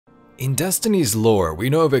In Destiny's lore, we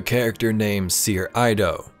know of a character named Sjur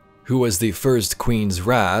Eido, who was the first Queen's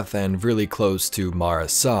Wrath and really close to Mara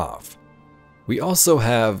Sov. We also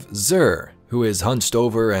have Xur, who is hunched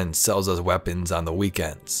over and sells us weapons on the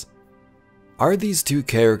weekends. Are these two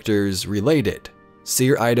characters related?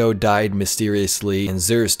 Sjur Eido died mysteriously and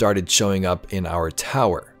Xur started showing up in our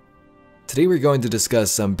tower. Today we're going to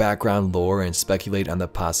discuss some background lore and speculate on the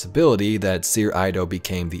possibility that Sjur Eido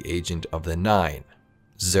became the agent of the Nine,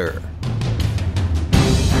 Xur.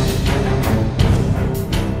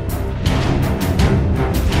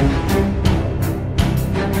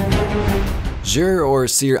 Xur or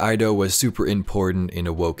Sjur Eido was super important in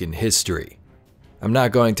Awoken history. I'm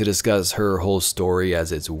not going to discuss her whole story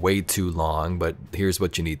as it's way too long, but here's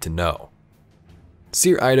what you need to know.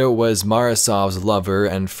 Sjur Eido was Mara Sov's lover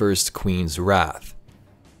and first Queen's Wrath.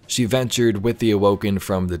 She ventured with the Awoken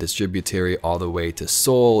from the Distributary all the way to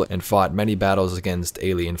Seoul and fought many battles against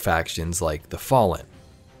alien factions like the Fallen.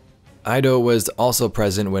 Eido was also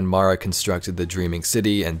present when Mara constructed the Dreaming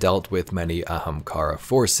City and dealt with many Ahamkara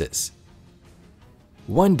forces.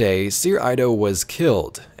 One day, Sjur Eido was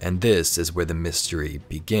killed, and this is where the mystery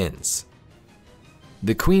begins.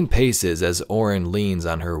 The Queen paces as Orin leans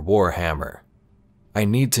on her warhammer. "I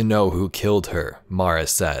need to know who killed her," Mara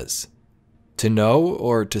says. To know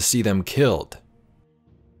or to see them killed?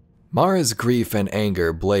 Mara's grief and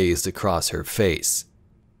anger blazed across her face.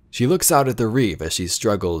 She looks out at the reef as she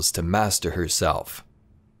struggles to master herself.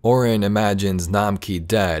 Orin imagines Namki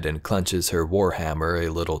dead and clenches her warhammer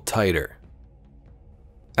a little tighter.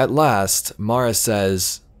 At last, Mara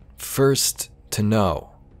says, "First, to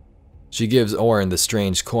know." She gives Orin the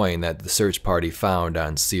strange coin that the search party found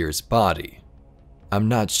on Sjur's body. "I'm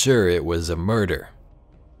not sure it was a murder."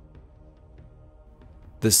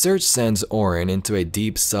 The search sends Orin into a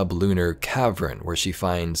deep sublunar cavern where she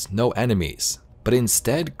finds no enemies, but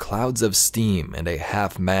instead clouds of steam and a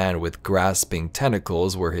half-man with grasping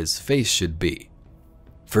tentacles where his face should be.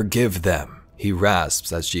 "Forgive them," he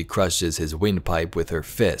rasps as she crushes his windpipe with her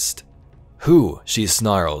fist. "Who?" she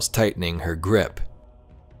snarls, tightening her grip.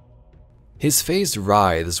 His face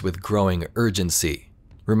writhes with growing urgency.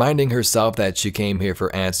 Reminding herself that she came here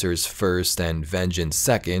for answers first and vengeance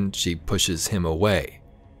second, she pushes him away.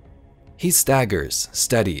 He staggers,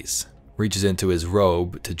 steadies, reaches into his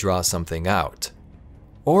robe to draw something out.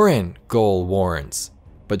 "Orin," Goal warns,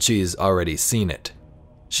 but she's already seen it.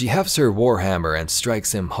 She hefts her warhammer and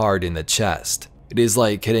strikes him hard in the chest. It is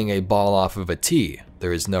like hitting a ball off of a tee,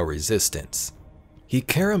 there is no resistance. He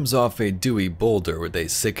caroms off a dewy boulder with a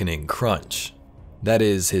sickening crunch. That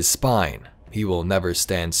is his spine. He will never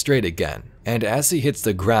stand straight again, and as he hits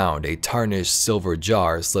the ground, a tarnished silver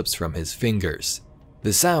jar slips from his fingers.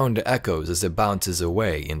 The sound echoes as it bounces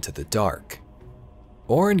away into the dark.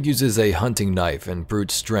 Orin uses a hunting knife and brute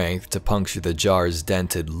strength to puncture the jar's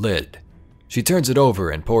dented lid. She turns it over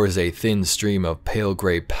and pours a thin stream of pale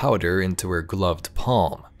gray powder into her gloved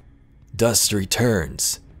palm. "Dust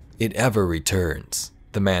returns. It ever returns."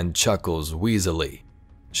 The man chuckles wheezily.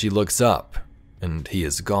 She looks up, and he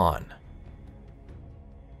is gone.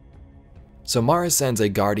 So Mara sends a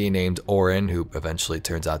guardian named Orin, who eventually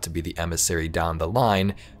turns out to be the emissary down the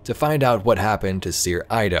line, to find out what happened to Sjur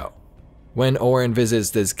Eido. When Orin visits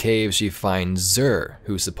this cave, she finds Xur,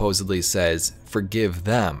 who supposedly says, "Forgive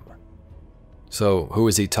them." So who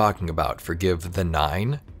is he talking about? Forgive the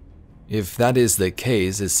Nine? If that is the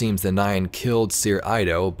case, it seems the Nine killed Sjur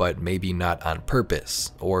Eido, but maybe not on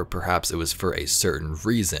purpose, or perhaps it was for a certain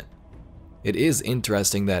reason. It is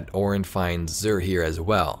interesting that Orin finds Xur here as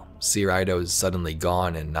well. Sjur Eido is suddenly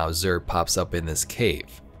gone and now Xur pops up in this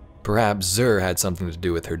cave. Perhaps Xur had something to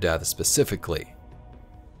do with her death specifically.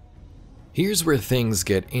 Here's where things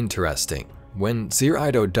get interesting. When Sjur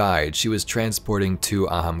Eido died, she was transporting two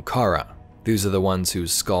Ahamkara. These are the ones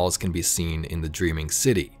whose skulls can be seen in the Dreaming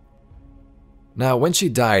City. Now, when she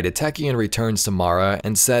died, Etekion returns to Mara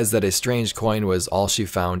and says that a strange coin was all she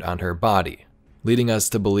found on her body, leading us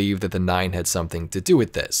to believe that the Nine had something to do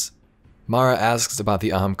with this. Mara asks about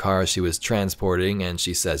the Ahamkara she was transporting, and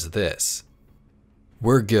she says this.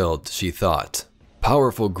 "Wergild," she thought.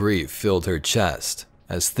 Powerful grief filled her chest,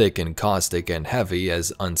 as thick and caustic and heavy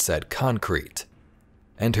as unset concrete.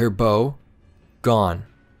 And her bow? Gone.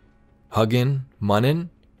 Hugin? Munnin?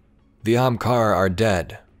 The Ahamkara are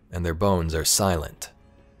dead, and their bones are silent.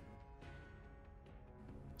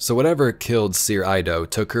 So whatever killed Sjur Eido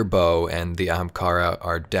took her bow, and the Ahamkara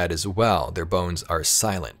are dead as well. Their bones are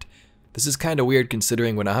silent. This is kinda weird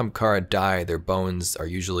considering when Ahamkara die, their bones are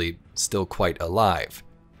usually still quite alive.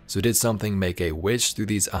 So did something make a wish through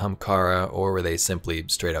these Ahamkara, or were they simply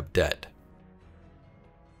straight up dead?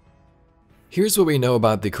 Here's what we know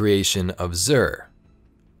about the creation of Xur.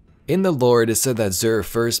 In the lore, it is said that Xur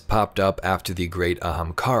first popped up after the Great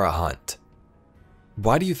Ahamkara hunt.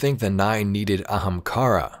 Why do you think the Nine needed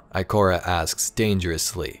Ahamkara? Ikora asks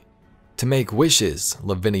dangerously. To make wishes,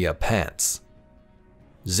 Lavinia pants.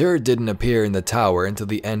 Xur didn't appear in the tower until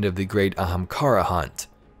the end of the Great Ahamkara hunt.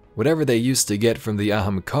 Whatever they used to get from the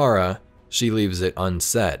Ahamkara, she leaves it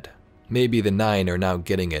unsaid. Maybe the Nine are now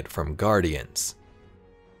getting it from Guardians.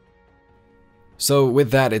 So with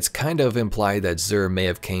that, it's kind of implied that Xur may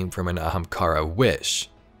have came from an Ahamkara wish.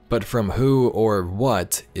 But from who or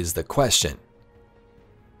what is the question.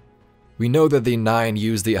 We know that the Nine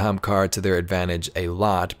used the Ahamkara to their advantage a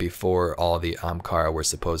lot before all the Ahamkara were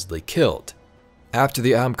supposedly killed. After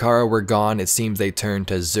the Ahamkara were gone, it seems they turned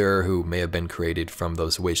to Xur, who may have been created from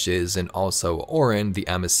those wishes, and also Orin, the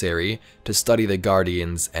emissary, to study the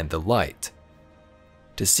Guardians and the light.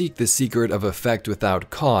 To seek the secret of effect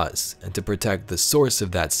without cause, and to protect the source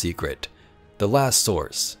of that secret, the last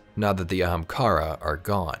source, now that the Ahamkara are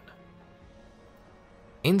gone.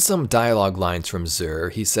 In some dialogue lines from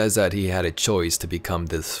Xur, he says that he had a choice to become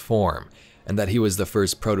this form, and that he was the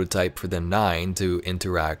first prototype for the Nine to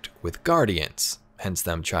interact with Guardians, hence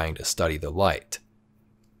them trying to study the light.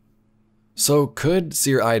 So could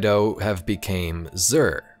Sjur Eido have became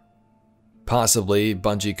Xur? Possibly.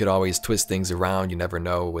 Bungie could always twist things around, you never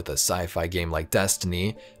know with a sci-fi game like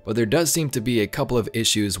Destiny, but there does seem to be a couple of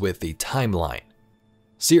issues with the timeline.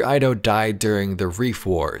 Sjur Eido died during the Reef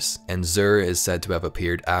Wars, and Xur is said to have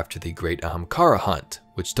appeared after the Great Ahamkara hunt,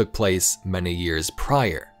 which took place many years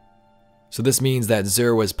prior. So this means that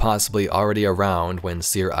Xur was possibly already around when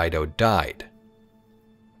Sjur Eido died.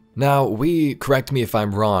 Now, we, correct me if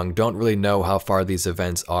I'm wrong, don't really know how far these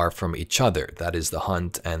events are from each other, that is the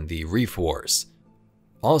hunt and the Reef Wars.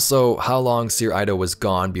 Also, how long Sjur Eido was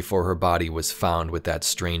gone before her body was found with that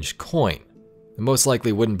strange coin. It most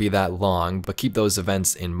likely wouldn't be that long, but keep those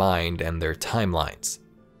events in mind and their timelines.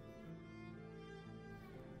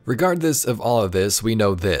 Regardless of all of this, we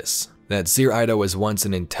know this, that Sjur Eido was once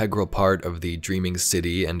an integral part of the Dreaming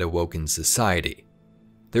City and Awoken Society.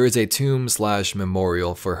 There is a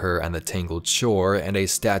tomb/memorial for her and the Tangled Shore, and a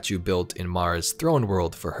statue built in Mara's throne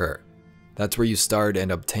world for her. That's where you start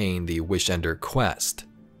and obtain the Wishender quest.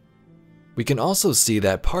 We can also see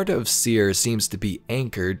that part of Sjur seems to be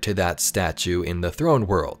anchored to that statue in the throne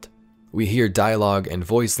world. We hear dialogue and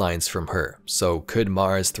voice lines from her, so could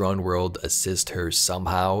Mara's throne world assist her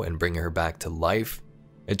somehow and bring her back to life?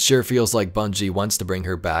 It sure feels like Bungie wants to bring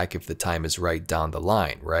her back if the time is right down the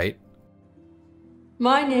line, right?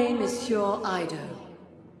 My name is Sjur Eido.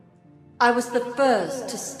 I was the first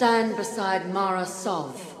to stand beside Mara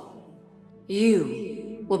Sov.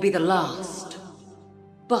 You will be the last.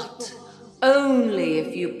 But only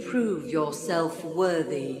if you prove yourself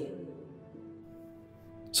worthy.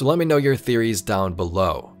 So let me know your theories down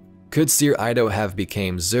below. Could Sjur Eido have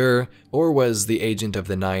became Xur, or was the agent of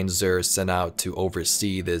the Nine Xur sent out to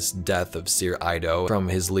oversee this death of Sjur Eido from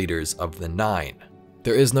his leaders of the Nine?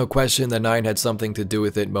 There is no question the Nine had something to do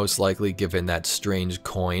with it, most likely given that strange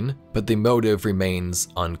coin, but the motive remains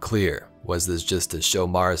unclear. Was this just to show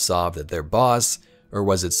Mara Sov that they're boss, or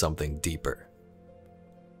was it something deeper?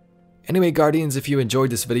 Anyway, Guardians, if you enjoyed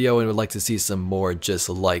this video and would like to see some more just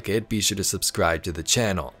like it, be sure to subscribe to the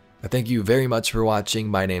channel. I thank you very much for watching.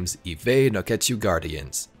 My name's Evade, and I'll catch you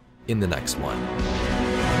Guardians in the next one.